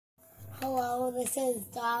Hello, this is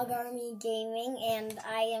Dog Army Gaming, and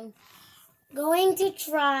I am going to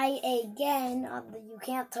try again on the You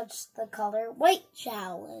Can't Touch the Color White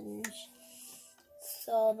Challenge.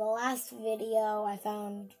 So the last video I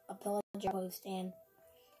found a pillager post and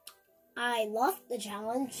I lost the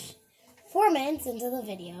challenge 4 minutes into the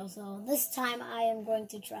video. So this time I am going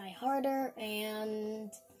to try harder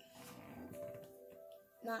and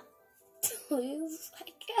not lose, I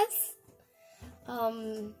guess.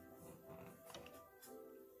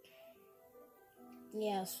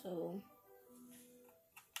 Yeah, so,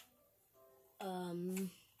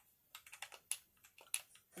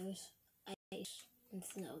 there's ice and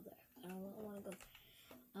snow there. I don't want to go.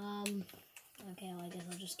 Okay, well, I guess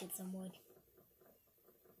I'll just get some wood.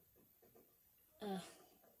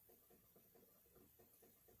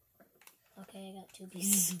 Okay, I got 2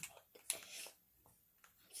 pieces of wood.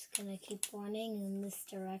 I'm just gonna keep running in this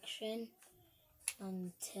direction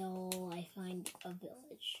until I find a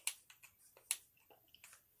village.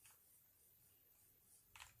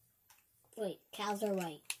 Wait, cows are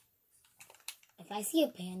white. If I see a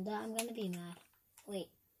panda, I'm gonna be mad. Wait,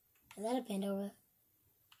 is that a panda over there?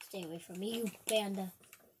 Stay away from me, you panda.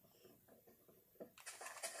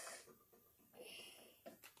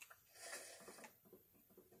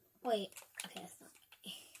 Wait, okay, that's not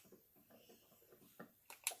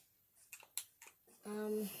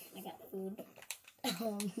me. I got food.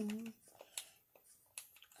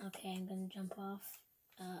 Okay, I'm gonna jump off.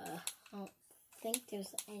 I don't think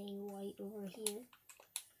there's any white over here,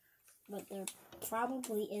 but there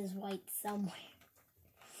probably is white somewhere.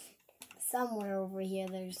 Somewhere over here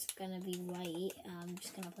there's gonna be white. I'm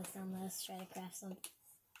just gonna place down this, try to craft something.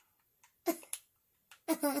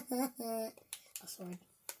 A sword.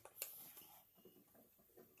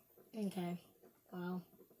 Okay, well,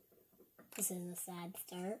 this is a sad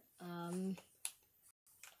start.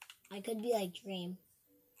 I could be like Dream.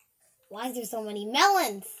 Why is there so many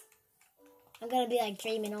melons? I'm gonna be like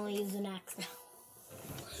Dream and only use an axe now.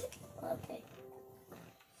 Okay.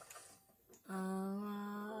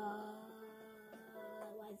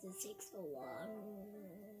 Why does this take so long?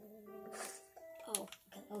 Oh,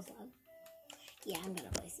 okay, that was long. Yeah, I'm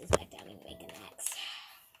gonna place this back down and make an axe.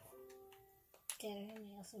 Okay, and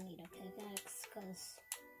I also need a pickaxe because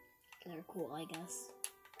they're cool, I guess.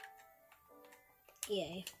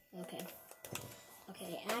 Yay. Okay.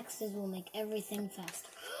 Okay, axes will make everything faster.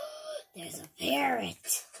 There's a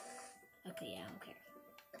parrot! Okay, yeah, I don't care.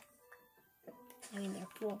 I mean,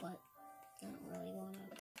 they're cool, but I don't really want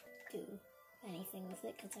to do anything with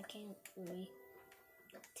it because I can't really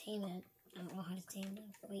tame it. I don't know how to tame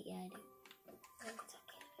them. Wait, yeah, I do.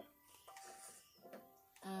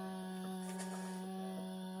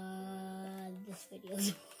 This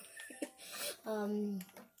video's over.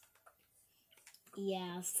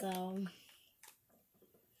 Yeah, so,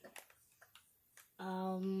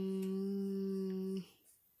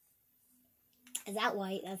 is that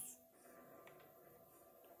white? That's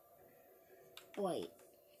white.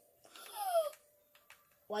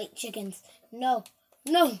 White chickens. No,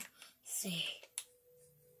 no. See.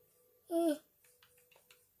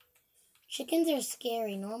 Chickens are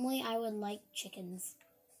scary. Normally I would like chickens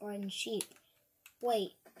or in sheep.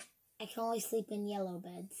 Wait, I can only sleep in yellow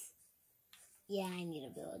beds. Yeah, I need a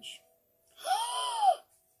village.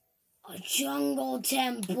 A jungle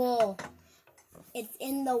temple. It's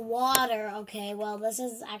in the water. Okay, well, this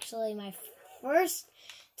is actually my first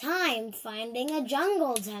time finding a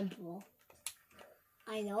jungle temple.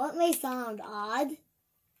 I know it may sound odd.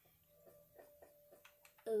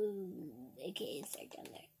 Okay, it's right down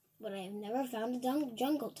there. But I have never found a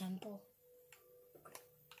jungle temple.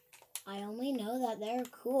 I only know that they're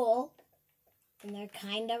cool. And they're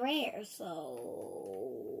kind of rare, so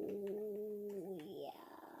yeah.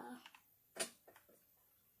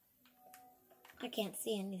 I can't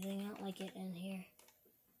see anything. I don't like it in here.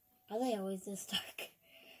 Are they always this dark?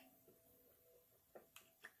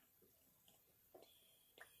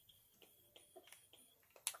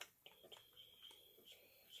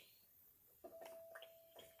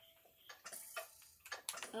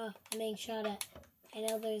 Oh, I'm being shot at. I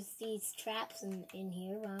know there's these traps in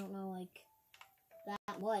here, but I don't know, like,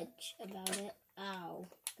 that much about it. Ow.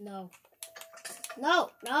 No.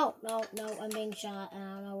 No, no, no, no, I'm being shot, and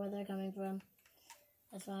I don't know where they're coming from.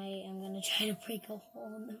 That's why I'm gonna try to break a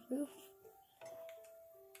hole in the roof.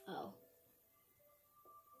 Oh.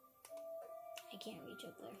 I can't reach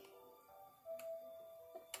up there.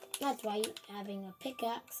 That's why having a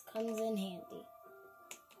pickaxe comes in handy.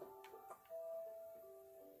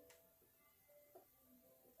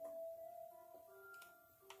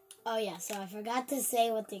 Oh yeah, so I forgot to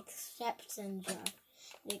say what the exceptions are.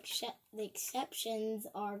 The exceptions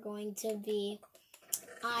are going to be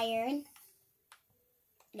iron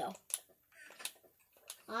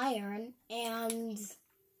and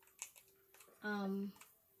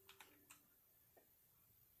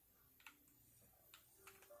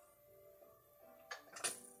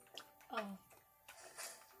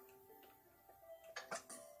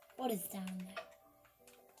what is down there?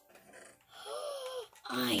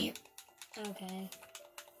 Iron. Okay.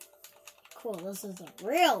 Cool, this is a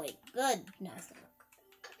really good nest.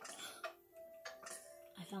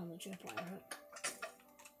 I found the tripwire hook.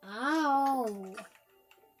 Ow!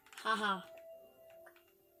 Haha.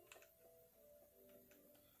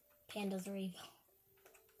 Pandas are evil.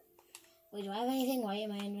 Wait, do I have anything white in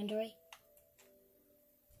my inventory?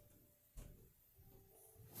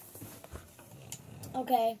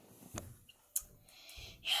 Okay.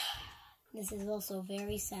 This is also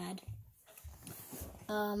very sad.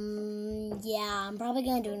 Yeah, I'm probably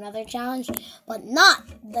gonna do another challenge, but not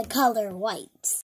the color white.